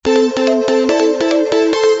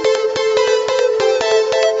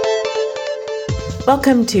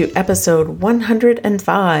Welcome to episode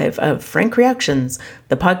 105 of Frank Reactions,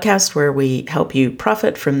 the podcast where we help you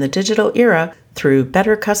profit from the digital era through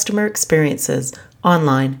better customer experiences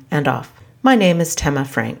online and off. My name is Tema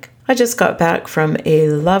Frank. I just got back from a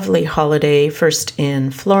lovely holiday, first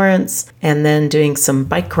in Florence and then doing some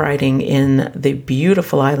bike riding in the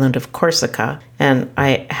beautiful island of Corsica. And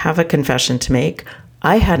I have a confession to make.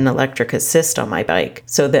 I had an electric assist on my bike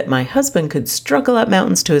so that my husband could struggle up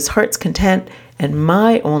mountains to his heart's content, and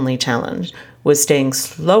my only challenge was staying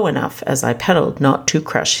slow enough as I pedaled not to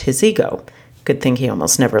crush his ego. Good thing he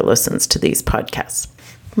almost never listens to these podcasts.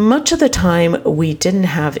 Much of the time, we didn't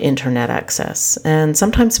have internet access, and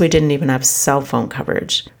sometimes we didn't even have cell phone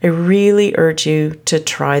coverage. I really urge you to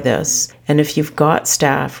try this, and if you've got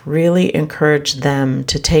staff, really encourage them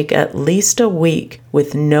to take at least a week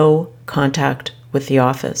with no contact with the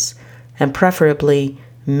office, and preferably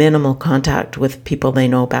minimal contact with people they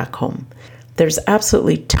know back home. There's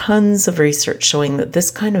absolutely tons of research showing that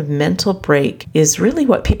this kind of mental break is really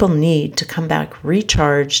what people need to come back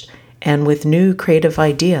recharged and with new creative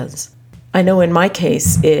ideas. I know in my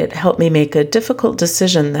case, it helped me make a difficult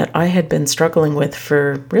decision that I had been struggling with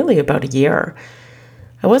for really about a year.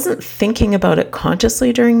 I wasn't thinking about it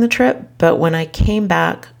consciously during the trip, but when I came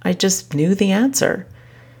back, I just knew the answer.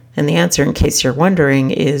 And the answer, in case you're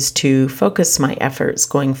wondering, is to focus my efforts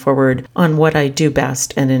going forward on what I do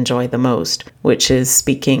best and enjoy the most, which is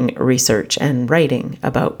speaking, research, and writing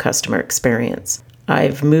about customer experience.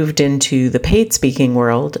 I've moved into the paid speaking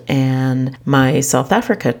world, and my South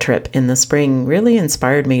Africa trip in the spring really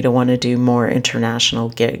inspired me to want to do more international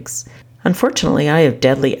gigs. Unfortunately, I have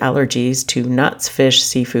deadly allergies to nuts, fish,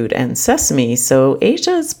 seafood, and sesame, so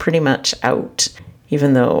Asia's pretty much out,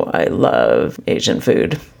 even though I love Asian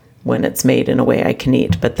food when it's made in a way I can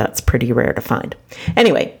eat, but that's pretty rare to find.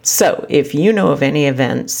 Anyway, so if you know of any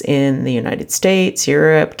events in the United States,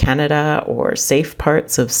 Europe, Canada, or safe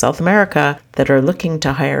parts of South America that are looking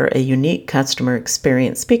to hire a unique customer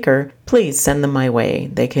experience speaker, please send them my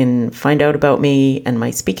way. They can find out about me and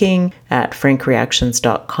my speaking at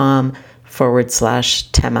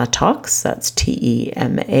frankreactions.com/Tema Talks. That's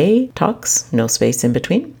TEMA Talks, no space in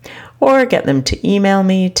between. Or get them to email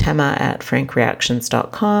me,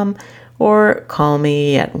 tema@frankreactions.com, or call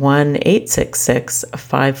me at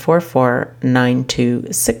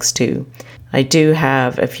 1-866-544-9262. I do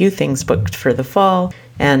have a few things booked for the fall,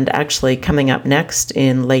 and actually coming up next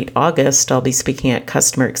in late August, I'll be speaking at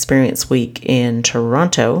Customer Experience Week in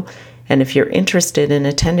Toronto. And if you're interested in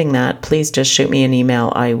attending that, please just shoot me an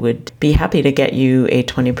email. I would be happy to get you a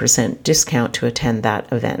 20% discount to attend that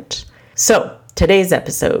event. So, today's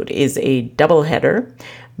episode is a doubleheader.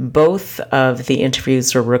 Both of the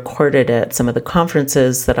interviews were recorded at some of the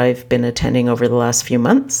conferences that I've been attending over the last few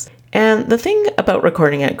months. And the thing about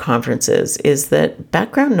recording at conferences is that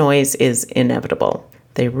background noise is inevitable.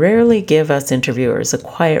 They rarely give us interviewers a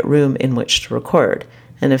quiet room in which to record.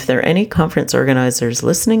 And if there are any conference organizers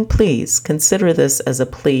listening, please consider this as a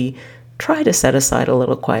plea. Try to set aside a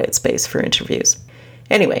little quiet space for interviews.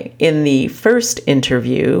 Anyway, in the first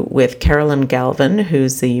interview with Carolyn Galvin,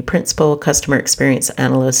 who's the Principal Customer Experience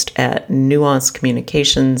Analyst at Nuance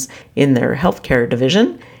Communications in their healthcare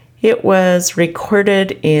division, it was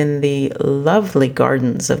recorded in the lovely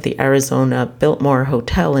gardens of the Arizona Biltmore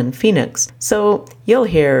Hotel in Phoenix, so you'll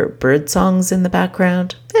hear bird songs in the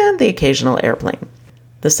background and the occasional airplane.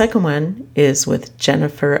 The second one is with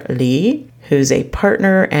Jennifer Lee, who's a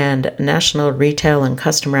partner and national retail and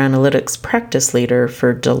customer analytics practice leader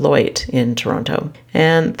for Deloitte in Toronto.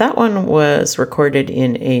 And that one was recorded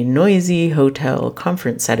in a noisy hotel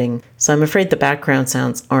conference setting, so I'm afraid the background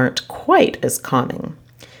sounds aren't quite as calming.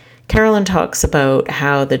 Carolyn talks about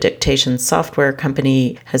how the dictation software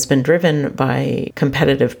company has been driven by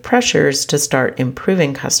competitive pressures to start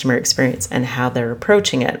improving customer experience and how they're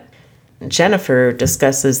approaching it. Jennifer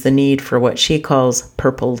discusses the need for what she calls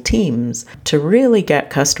purple teams to really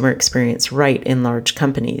get customer experience right in large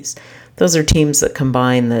companies. Those are teams that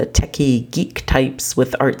combine the techie geek types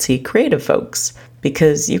with artsy creative folks,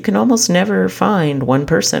 because you can almost never find one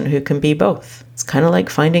person who can be both. It's kind of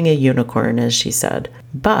like finding a unicorn, as she said.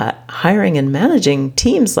 But hiring and managing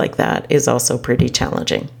teams like that is also pretty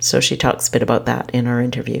challenging. So she talks a bit about that in our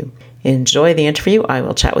interview. Enjoy the interview. I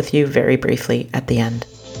will chat with you very briefly at the end.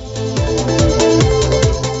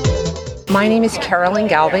 My name is Carolyn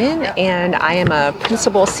Galvin, and I am a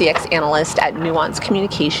Principal CX Analyst at Nuance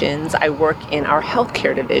Communications. I work in our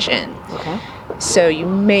healthcare division. Okay. So you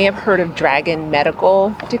may have heard of Dragon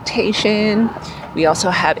Medical Dictation. We also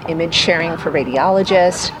have image sharing for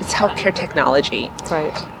radiologists. It's healthcare technology.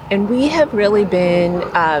 Right. And we have really been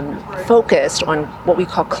focused on what we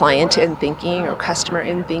call client in thinking or customer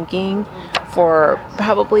in thinking for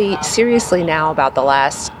probably seriously now about the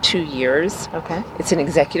last 2 years. Okay. It's an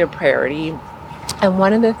executive priority. And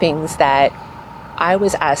one of the things that I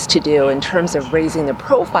was asked to do in terms of raising the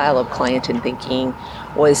profile of client in thinking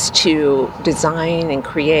was to design and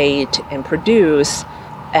create and produce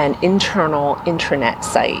an internal intranet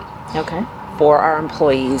site. Okay. For our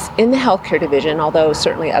employees in the healthcare division, although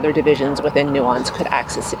certainly other divisions within Nuance could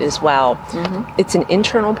access it as well. Mm-hmm. It's an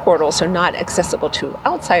internal portal, so not accessible to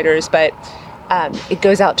outsiders, but it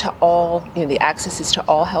goes out to all, the access is to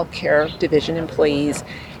all healthcare division employees.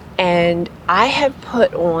 And I have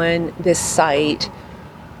put on this site,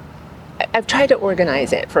 I've tried to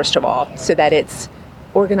organize it, first of all, so that it's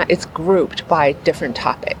grouped by different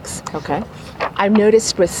topics. Okay. I've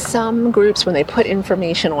noticed with some groups when they put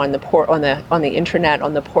information on the intranet,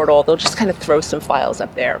 on the portal, they'll just kind of throw some files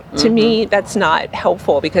up there. Mm-hmm. To me, that's not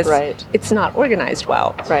helpful because it's not organized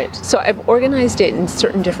well. Right. So I've organized it in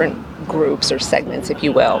certain different groups or segments, if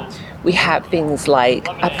you will. We have things like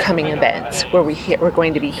upcoming events where we're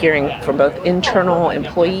going to be hearing from both internal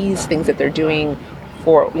employees, things that they're doing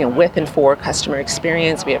for, with and for customer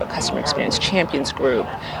experience. We have a customer experience champions group,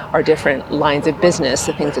 our different lines of business,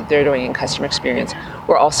 the things that they're doing in customer experience.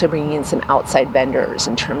 We're also bringing in some outside vendors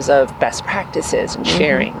in terms of best practices and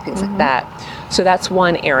sharing, mm-hmm. things mm-hmm. like that. So that's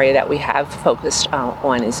one area that we have focused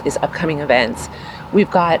on is upcoming events. We've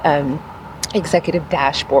got executive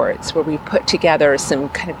dashboards where we've put together some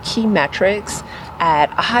kind of key metrics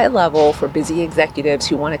at a high level for busy executives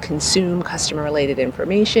who want to consume customer-related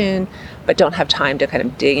information but don't have time to kind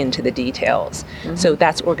of dig into the details. Mm-hmm. So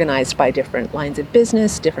that's organized by different lines of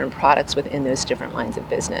business, different products within those different lines of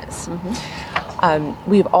business. Mm-hmm.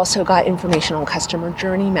 We've also got information on customer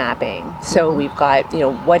journey mapping. So mm-hmm. we've got,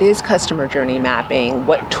 what is customer journey mapping?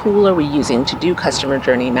 What tool are we using to do customer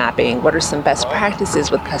journey mapping? What are some best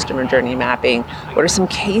practices with customer journey mapping? What are some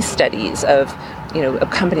case studies of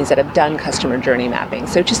companies that have done customer journey mapping?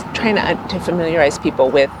 So just trying to familiarize people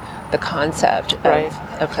with the concept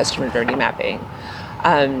of customer journey mapping.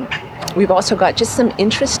 We've also got just some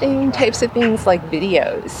interesting types of things like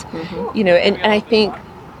videos, mm-hmm. And I think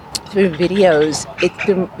through videos,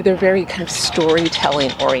 they're very kind of storytelling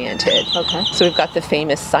oriented. Okay. So we've got the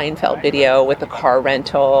famous Seinfeld video with the car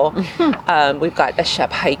rental. Mm-hmm. We've got a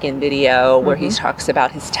Shep Hyken video where mm-hmm. he talks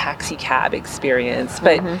about his taxi cab experience.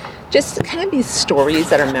 But mm-hmm. just kind of these stories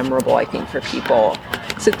that are memorable, I think, for people.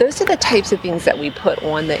 So those are the types of things that we put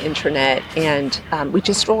on the intranet, and we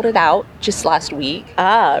just rolled it out just last week.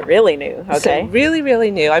 Really new. Okay. So really,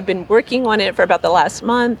 really new. I've been working on it for about the last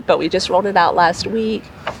month, but we just rolled it out last week.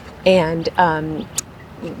 And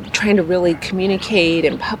trying to really communicate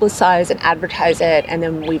and publicize and advertise it. And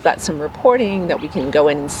then we've got some reporting that we can go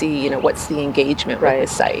in and see, what's the engagement with the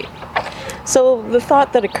site. So the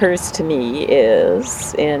thought that occurs to me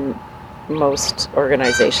is in most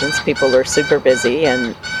organizations, people are super busy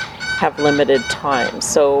and have limited time.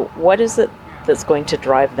 So what is it that's going to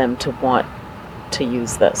drive them to want to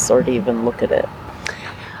use this or to even look at it?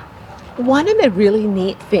 One of the really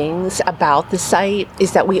neat things about the site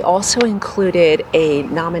is that we also included a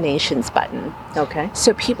nominations button. Okay.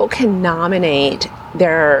 So people can nominate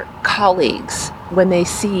their colleagues when they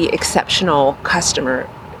see exceptional customer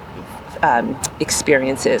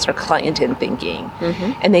experiences or client in thinking.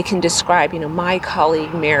 Mm-hmm. And they can describe, my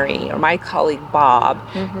colleague Mary or my colleague Bob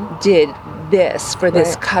mm-hmm. did this for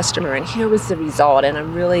this customer, and here was the result. And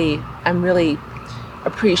I'm really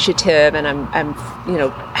appreciative, and I'm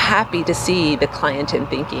happy to see the client in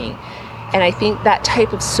thinking. And I think that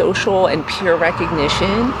type of social and peer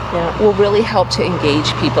recognition will really help to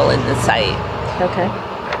engage people in the site. Okay.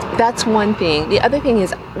 That's one thing. The other thing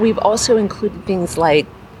is we've also included things like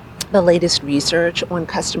the latest research on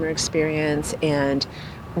customer experience and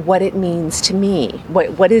what it means to me.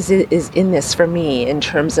 What is in this for me in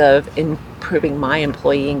terms of improving my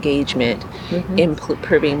employee engagement, mm-hmm.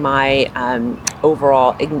 improving my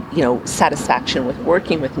overall satisfaction with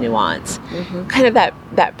working with Nuance. Mm-hmm. Kind of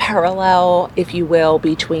that parallel, if you will,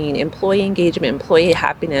 between employee engagement, employee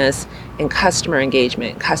happiness, and customer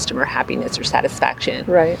engagement, customer happiness or satisfaction.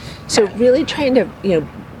 Right. So really trying to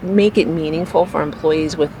make it meaningful for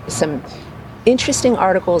employees with some interesting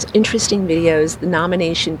articles, interesting videos, the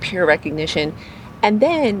nomination, peer recognition. And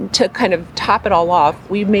then to kind of top it all off,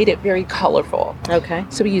 we made it very colorful. Okay.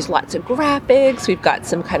 So we use lots of graphics. We've got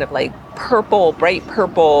some kind of like bright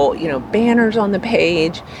purple, banners on the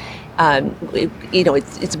page.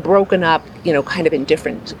 It's broken up, kind of in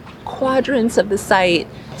different quadrants of the site.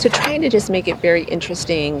 So trying to just make it very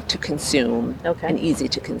interesting to consume and easy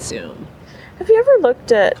to consume. Have you ever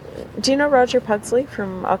looked at, do you know Roger Pugsley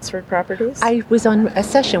from Oxford Properties? I was on a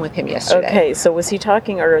session with him yesterday. Okay, so was he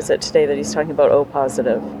talking, or is it today that he's talking about O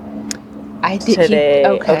positive? I did. Today.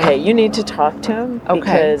 Okay, you need to talk to him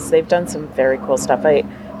because they've done some very cool stuff. I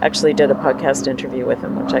actually did a podcast interview with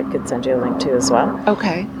him, which I could send you a link to as well.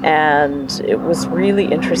 Okay. And it was really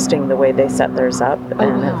interesting the way they set theirs up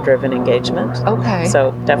and have driven engagement. Okay.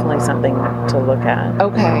 So definitely something to look at.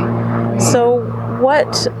 Okay. So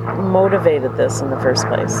what motivated this in the first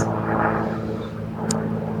place?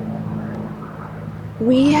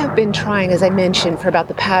 We have been trying, as I mentioned, for about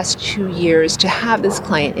the past 2 years to have this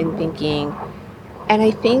client in thinking. And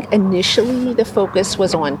I think initially the focus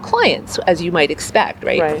was on clients, as you might expect,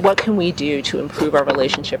 right? What can we do to improve our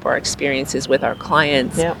relationship, our experiences with our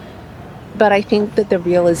clients? Yep. But I think that the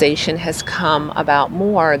realization has come about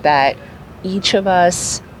more that each of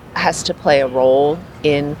us has to play a role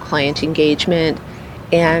in client engagement,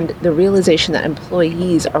 and the realization that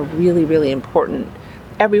employees are really, really important.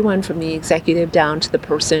 Everyone from the executive down to the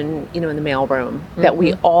person, in the mailroom, that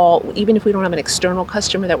we all, even if we don't have an external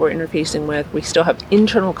customer that we're interfacing with, we still have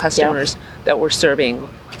internal customers that we're serving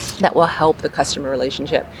that will help the customer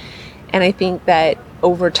relationship. And I think that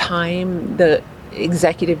over time, the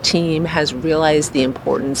executive team has realized the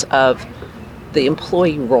importance of the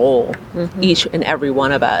employee role, each and every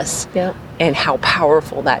one of us, and how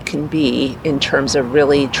powerful that can be in terms of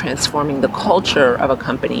really transforming the culture of a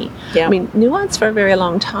company. I mean, Nuance for a very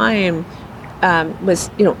long time was,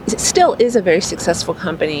 still is a very successful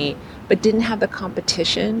company, but didn't have the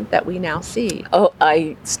competition that we now see. Oh,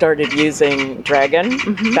 I started using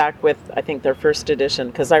Dragon back with, I think, their first edition,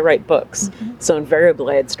 because I write books. So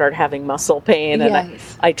invariably I'd start having muscle pain, and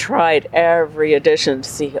I tried every edition to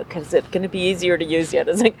see, is it going to be easier to use yet?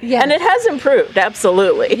 And it has improved,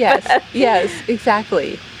 absolutely. Yes,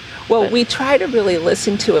 exactly. Well, we try to really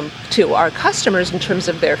listen to our customers in terms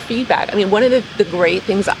of their feedback. I mean, one of the great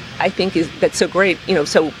things I think that's so great,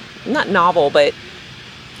 so not novel, but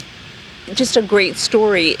just a great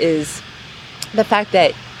story is the fact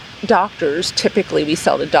that doctors, typically we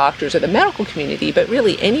sell to doctors or the medical community, but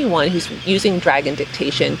really anyone who's using Dragon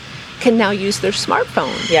Dictation can now use their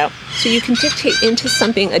smartphone. So you can dictate into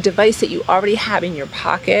something, a device that you already have in your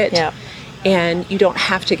pocket, and you don't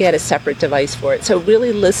have to get a separate device for it. So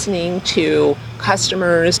really listening to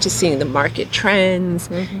customers, to seeing the market trends,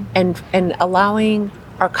 and allowing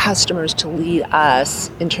our customers to lead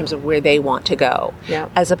us in terms of where they want to go,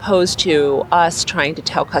 as opposed to us trying to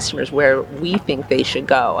tell customers where we think they should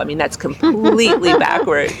go. I mean, that's completely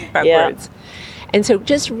backwards. And so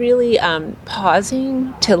just really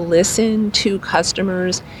pausing to listen to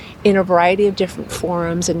customers in a variety of different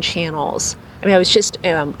forums and channels. I mean, I was just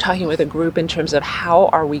talking with a group in terms of how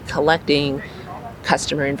are we collecting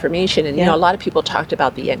customer information, and a lot of people talked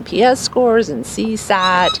about the NPS scores and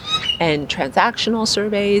CSAT and transactional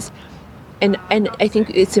surveys, and I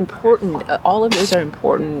think it's important. All of those are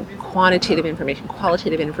important. Quantitative information,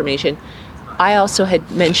 qualitative information. I also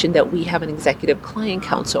had mentioned that we have an executive client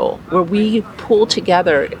council where we pull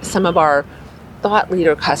together some of our thought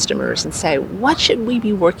leader customers and say, what should we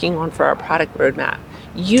be working on for our product roadmap?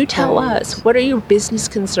 You tell us, what are your business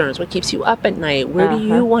concerns? What keeps you up at night? Where do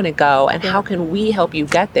you want to go? And how can we help you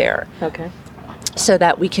get there? So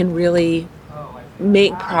that we can really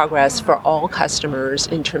make progress for all customers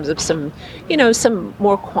in terms of some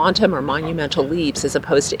more quantum or monumental leaps as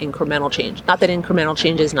opposed to incremental change. Not that incremental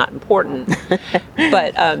change is not important,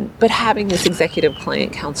 but having this executive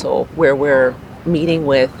client council where we're meeting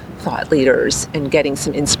with thought leaders and getting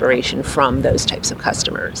some inspiration from those types of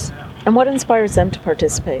customers. And what inspires them to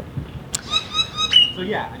participate?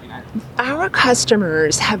 Our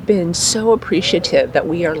customers have been so appreciative that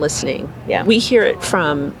we are listening. We hear it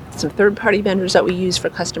from some third-party vendors that we use for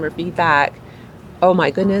customer feedback. Oh my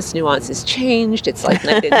goodness, Nuance has changed. It's like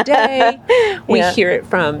night and day. We hear it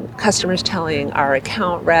from customers telling our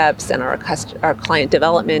account reps and our client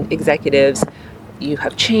development executives, you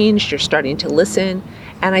have changed, you're starting to listen.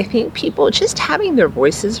 And I think people just having their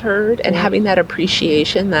voices heard and having that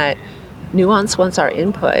appreciation that Nuance wants our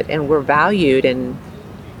input and we're valued,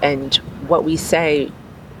 and what we say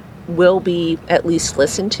will be at least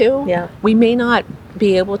listened to. We may not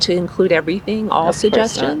be able to include everything, all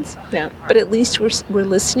suggestions, but at least we're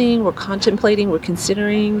listening, we're contemplating, we're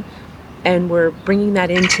considering, and we're bringing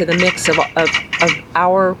that into the mix of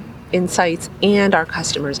our insights and our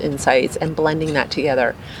customers' insights and blending that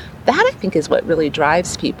together. That, I think, is what really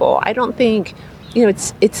drives people. I don't think,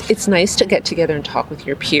 it's nice to get together and talk with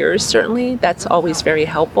your peers, certainly. That's always very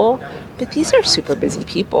helpful. But these are super busy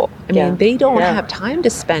people. I mean, they don't have time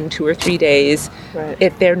to spend 2 or 3 days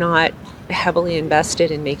if they're not heavily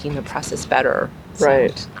invested in making the process better. So.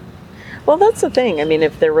 Right. Well, that's the thing. I mean,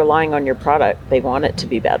 if they're relying on your product, they want it to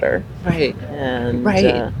be better. Right. And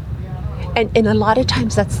right. And a lot of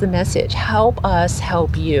times that's the message. Help us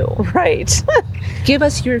help you. Right. Give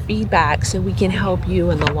us your feedback so we can help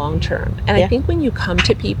you in the long term. And I think when you come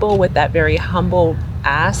to people with that very humble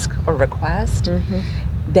ask or request,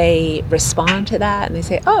 they respond to that and they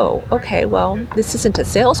say, oh, okay, well, this isn't a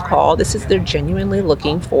sales call. This is they're genuinely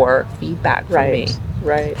looking for feedback from me.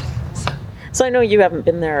 Right. So I know you haven't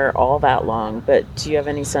been there all that long, but do you have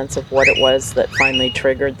any sense of what it was that finally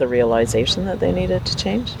triggered the realization that they needed to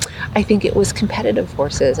change? I think it was competitive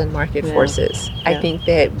forces and market forces. I think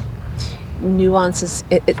that Nuance's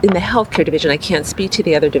in the healthcare division, I can't speak to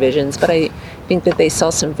the other divisions, but I think that they saw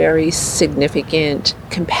some very significant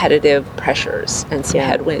competitive pressures and some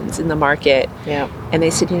headwinds in the market. Yeah. And they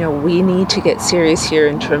said, we need to get serious here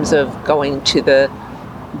in terms of going to the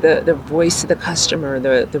voice of the customer,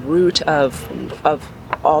 the root of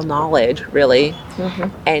all knowledge, really,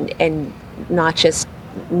 and not just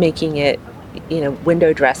making it,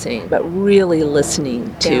 window dressing, but really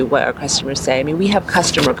listening to what our customers say. I mean, we have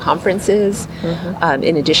customer conferences.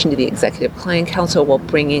 In addition to the Executive Client Council, we'll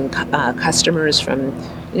bring in customers from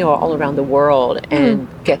all around the world and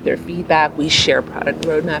get their feedback. We share product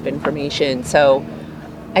roadmap information. So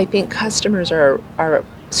I think customers are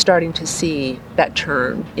starting to see that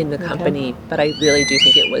turn in the company, but I really do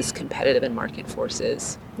think it was competitive and market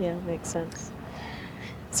forces. Yeah, makes sense.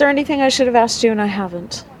 Is there anything I should have asked you and I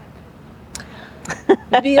haven't?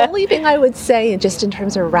 The only thing I would say, and just in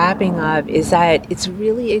terms of wrapping up, is that it's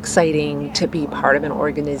really exciting to be part of an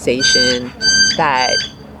organization that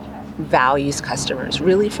values customers,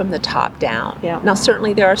 really from the top down. Yeah. Now,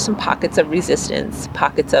 certainly there are some pockets of resistance,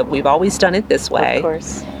 pockets of we've always done it this way. Of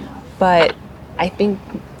course. But I think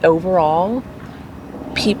overall,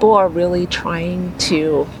 people are really trying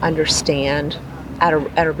to understand at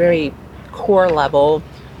a very core level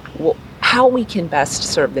how we can best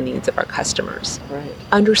serve the needs of our customers. Right.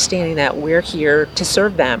 Understanding that we're here to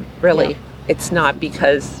serve them, really. Yeah. It's not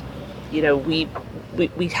because, we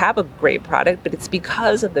have a great product, but it's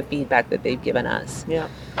because of the feedback that they've given us. Yeah.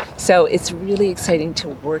 So it's really exciting to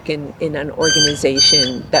work in an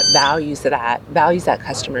organization that values that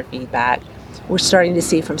customer feedback. We're starting to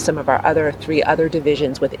see from some of our three other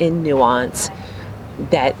divisions within Nuance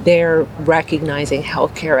that they're recognizing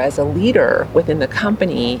healthcare as a leader within the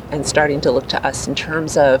company and starting to look to us in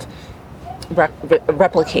terms of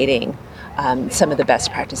replicating some of the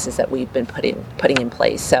best practices that we've been putting in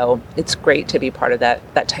place. So it's great to be part of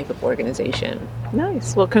that type of organization.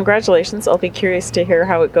 Nice. Well, congratulations. I'll be curious to hear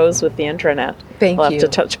how it goes with the intranet. Thank you. I'll have to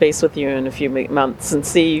touch base with you in a few months and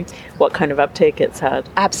see what kind of uptake it's had.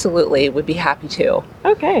 Absolutely. Would be happy to.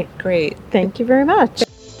 Okay. Great. Thank you very much.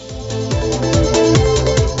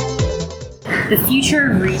 The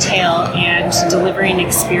future of retail and delivering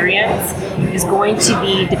experience is going to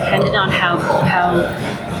be dependent on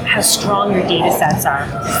how strong your data sets are.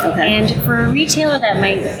 Okay. And for a retailer that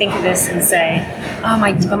might think of this and say, oh,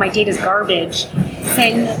 my data's garbage,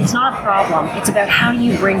 saying it's not a problem. It's about how do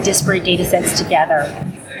you bring disparate data sets together.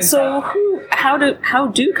 So how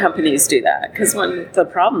do companies do that? Because one of the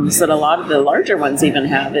problems that a lot of the larger ones even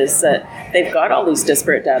have is that they've got all these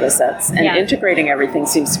disparate data sets, and integrating everything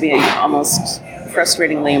seems to be almost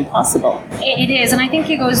frustratingly impossible. It is, and I think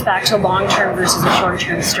it goes back to long-term versus a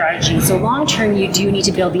short-term strategy. So long-term, you do need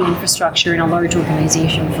to build the infrastructure in a large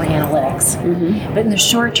organization for analytics. Mm-hmm. But in the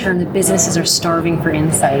short term, the businesses are starving for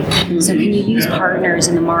insight. Mm-hmm. So can you use partners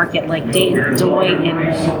in the market like Deloitte,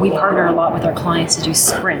 and we partner a lot with our clients to do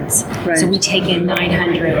sprints. Right. So we take in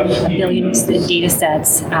 900, a billion data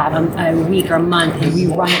sets a week or a month, and we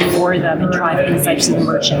run it for them and drive insights to the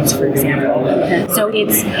merchants, for example. Okay. So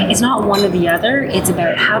it's not one or the other. It's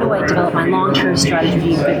about how do I develop my long-term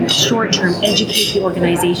strategy, but in the short term, educate the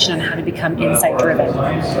organization on how to become insight-driven,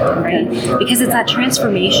 right? Because it's that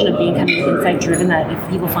transformation of becoming insight-driven that if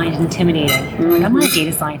people find intimidating. Like, I'm not a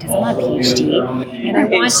data scientist, I'm not a PhD, and I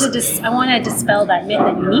want to dispel that myth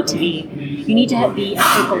that you need to be. You need to be a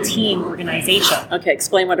purple team organization. Okay,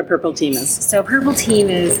 explain what a purple team is. So purple team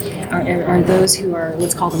are those who are,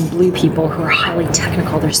 let's call them blue people, who are highly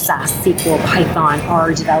technical. They're SAS, SQL, Python,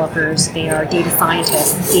 R developers. They are data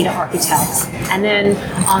scientists, data architects. And then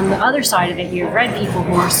on the other side of it, you have red people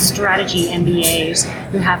who are strategy MBAs,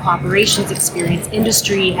 who have operations experience,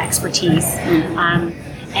 industry expertise.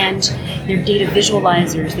 And they're data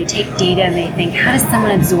visualizers. They take data and they think, how does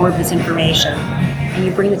someone absorb this information? And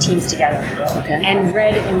you bring the teams together. Okay. And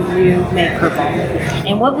red and blue make purple.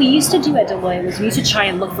 And what we used to do at Deloitte was we used to try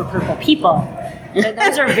and look for purple people,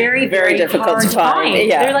 Those are very, Very difficult hard to find.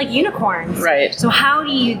 Yeah. They're like unicorns. Right. So how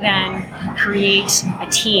do you then create a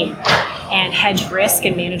team and hedge risk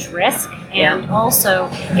and manage risk and also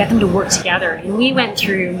get them to work together? And we went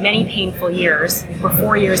through many painful years, we're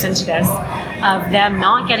 4 years into this, of them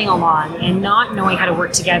not getting along and not knowing how to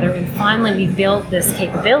work together. And finally we built this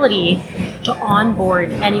capability to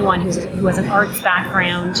onboard anyone who has an arts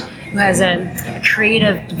background, who has a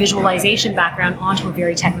creative visualization background onto a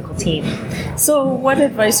very technical team. So what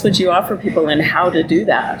advice would you offer people in how to do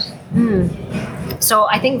that? So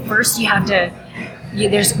I think first you have to,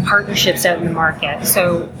 there's partnerships out in the market.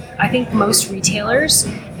 So I think most retailers,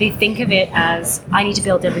 they think of it as, I need to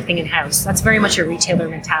build everything in-house. That's very much a retailer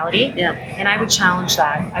mentality. Yeah. And I would challenge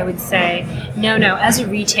that. I would say, no, as a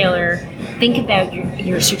retailer, think about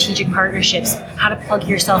your strategic partnerships, how to plug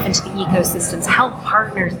yourself into the ecosystems, help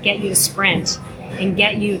partners get you to sprint and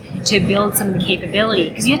get you to build some of the capability,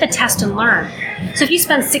 because you have to test and learn. So if you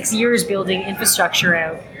spend 6 years building infrastructure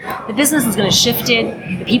out, the business is going to shift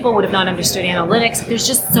it, the people would have not understood analytics. There's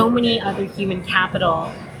just so many other human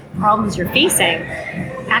capital problems you're facing.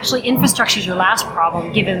 Actually, infrastructure is your last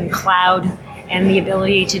problem, given cloud and the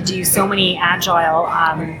ability to do so many agile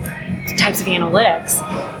types of analytics.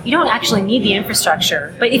 You don't actually need the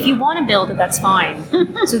infrastructure, but if you want to build it, that's fine.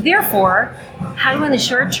 So therefore, how do we in the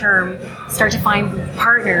short term start to find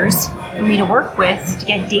partners for me to work with to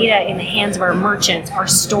get data in the hands of our merchants, our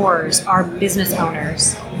stores, our business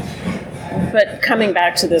owners? But coming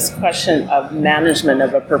back to this question of management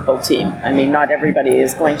of a purple team, I mean, not everybody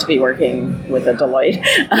is going to be working with a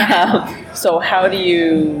Deloitte. So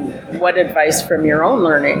what advice from your own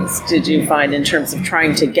learnings did you find in terms of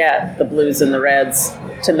trying to get the blues and the reds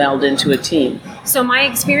to meld into a team? So my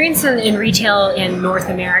experience in retail in North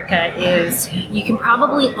America is you can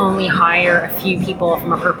probably only hire a few people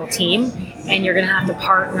from a purple team, and you're going to have to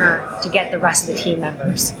partner to get the rest of the team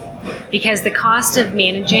members. Because the cost of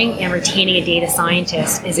managing and retaining a data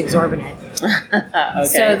scientist is exorbitant. Okay.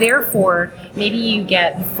 So therefore, maybe you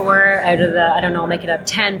get 4 out of the, I don't know, I'll make it up,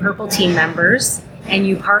 10 purple team members, and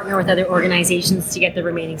you partner with other organizations to get the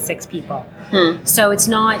remaining 6 people. So it's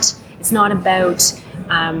not about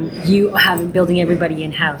you building everybody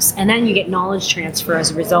in-house. And then you get knowledge transfer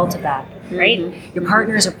as a result of that, right? Your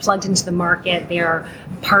partners are plugged into the market. They are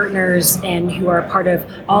partners and who are part of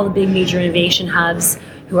all the big major innovation hubs,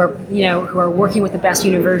 who are working with the best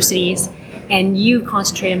universities, and you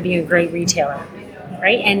concentrate on being a great retailer,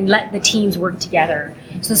 right? And let the teams work together.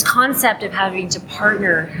 So this concept of having to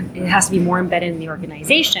partner, it has to be more embedded in the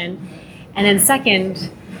organization. And then second,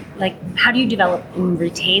 like, how do you develop and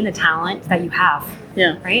retain the talent that you have?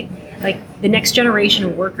 Yeah. Right? Like, the next generation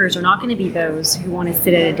of workers are not going to be those who want to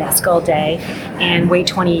sit at a desk all day and wait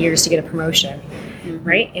 20 years to get a promotion.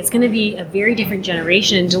 Right? It's going to be a very different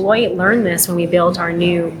generation. And Deloitte learned this when we built our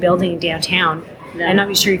new building downtown. Yeah. I'm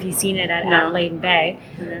not sure if you've seen it at Leighton Bay.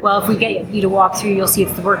 Yeah. Well, if we get you to walk through, you'll see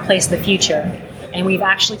it's the workplace of the future. And we've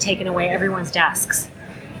actually taken away everyone's desks.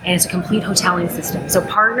 And it's a complete hoteling system. So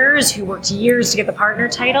partners who worked years to get the partner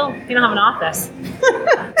title, they don't have an office.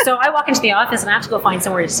 So I walk into the office and I have to go find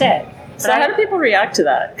somewhere to sit. So how do people react to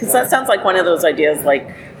that? Because that sounds like one of those ideas,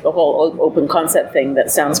 like the whole open concept thing that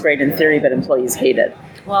sounds great in theory, but employees hate it.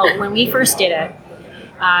 Well, when we first did it,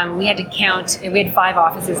 we had to count. We had 5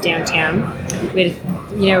 offices downtown.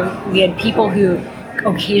 We had people who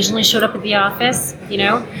occasionally showed up at the office,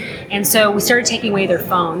 and so we started taking away their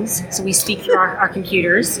phones. So we speak through our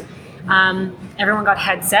computers. Everyone got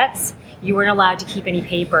headsets. You weren't allowed to keep any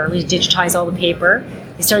paper. We digitized all the paper.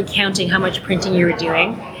 They started counting how much printing you were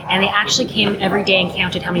doing. And they actually came every day and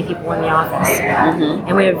counted how many people were in the office.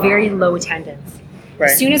 And we had a very low attendance.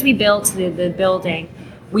 Right. As soon as we built the building,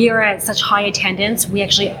 we are at such high attendance, we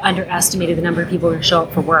actually underestimated the number of people who show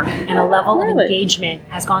up for work. And the level of engagement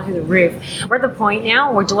has gone through the roof. We're at the point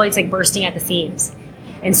now where Deloitte's like bursting at the seams.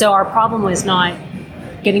 And so our problem was not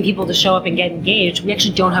getting people to show up and get engaged. We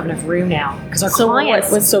actually don't have enough room now because our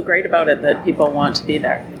clients. What's so great about it that people want to be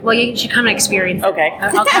there? Well, you should come and experience. Okay.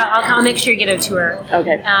 I'll make sure you get a tour.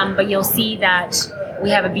 Okay. But you'll see that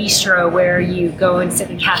we have a bistro where you go and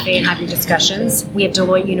sit in a cafe and have your discussions. We have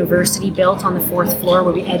Deloitte University built on the 4th floor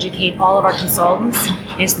where we educate all of our consultants.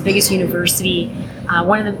 And it's the biggest university.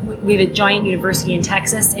 We have a giant university in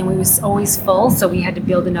Texas, and it was always full, so we had to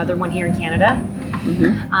build another one here in Canada.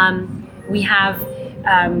 We have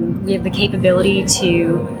the capability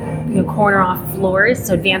to corner off floors.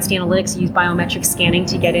 So advanced analytics use biometric scanning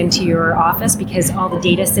to get into your office because all the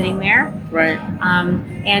data is sitting there. Right.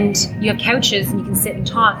 And you have couches and you can sit and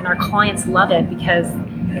talk, and our clients love it because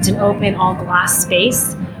it's an open all glass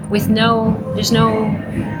space with there's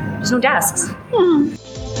no desks.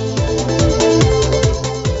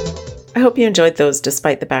 I hope you enjoyed those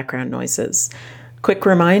despite the background noises. Quick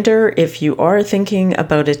reminder, if you are thinking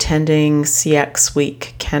about attending CX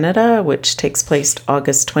Week Canada, which takes place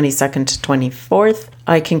August 22nd to 24th,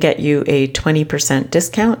 I can get you a 20%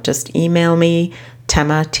 discount. Just email me,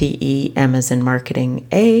 Tema, T-E-M as in marketing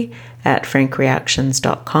A, at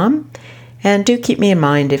frankreactions.com. And do keep me in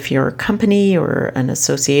mind if your company or an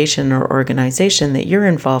association or organization that you're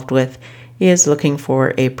involved with is looking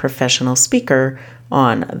for a professional speaker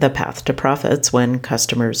on the path to profits when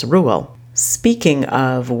customers rule. Speaking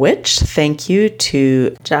of which, thank you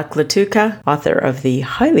to Jack Latuca, author of the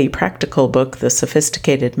highly practical book, The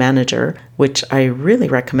Sophisticated Manager, which I really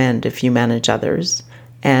recommend if you manage others,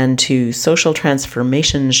 and to Social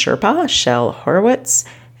Transformation Sherpa, Shell Horowitz,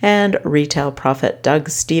 and Retail Prophet Doug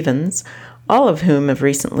Stevens, all of whom have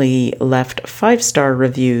recently left 5-star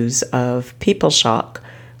reviews of PeopleShock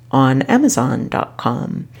on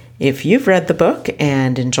Amazon.com. If you've read the book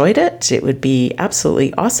and enjoyed it, it would be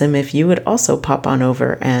absolutely awesome if you would also pop on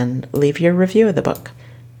over and leave your review of the book.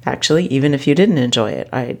 Actually, even if you didn't enjoy it,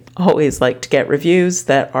 I'd always like to get reviews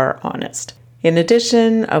that are honest. In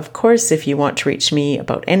addition, of course, if you want to reach me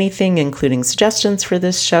about anything, including suggestions for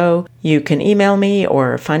this show, you can email me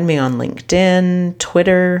or find me on LinkedIn,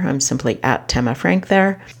 Twitter, I'm simply at Tema Frank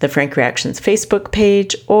there, the Frank Reactions Facebook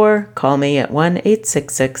page, or call me at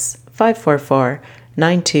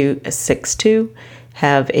 1-866-544-9262.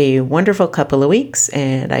 Have a wonderful couple of weeks,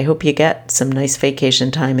 and I hope you get some nice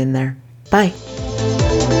vacation time in there. Bye.